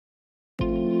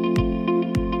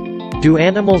Do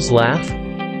animals laugh?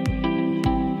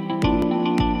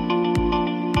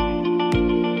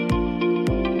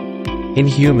 In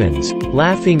humans,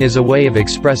 laughing is a way of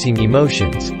expressing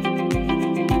emotions.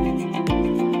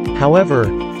 However,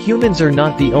 humans are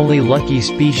not the only lucky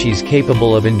species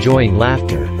capable of enjoying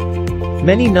laughter.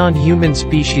 Many non-human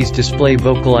species display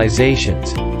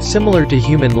vocalizations, similar to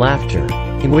human laughter,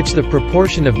 in which the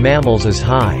proportion of mammals is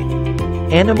high.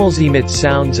 Animals emit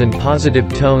sounds and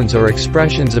positive tones or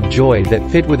expressions of joy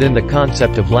that fit within the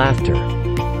concept of laughter.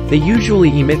 They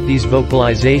usually emit these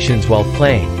vocalizations while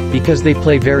playing, because they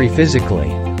play very physically.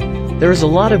 There is a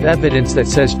lot of evidence that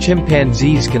says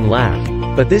chimpanzees can laugh,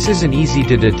 but this isn't easy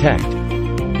to detect,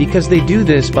 because they do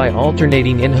this by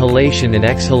alternating inhalation and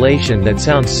exhalation that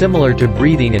sounds similar to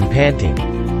breathing and panting.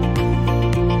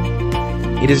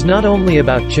 It is not only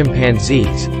about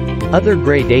chimpanzees. Other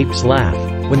great apes laugh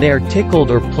when they are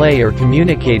tickled or play or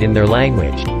communicate in their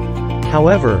language.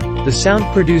 However, the sound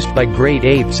produced by great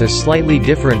apes is slightly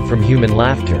different from human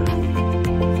laughter.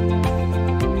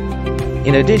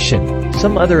 In addition,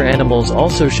 some other animals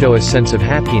also show a sense of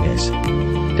happiness.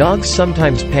 Dogs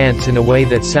sometimes pant in a way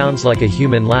that sounds like a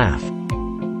human laugh.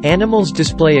 Animals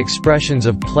display expressions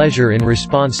of pleasure in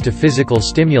response to physical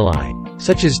stimuli,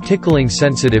 such as tickling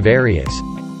sensitive areas.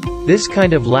 This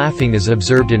kind of laughing is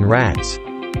observed in rats.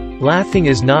 Laughing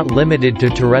is not limited to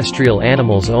terrestrial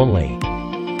animals only.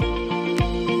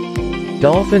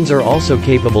 Dolphins are also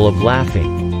capable of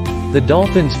laughing. The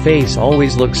dolphin's face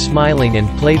always looks smiling and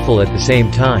playful at the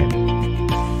same time.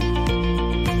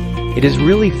 It is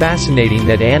really fascinating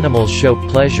that animals show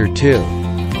pleasure too.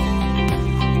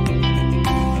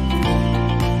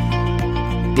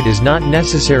 It is not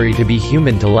necessary to be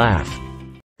human to laugh.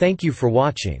 Thank you for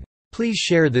watching. Please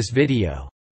share this video.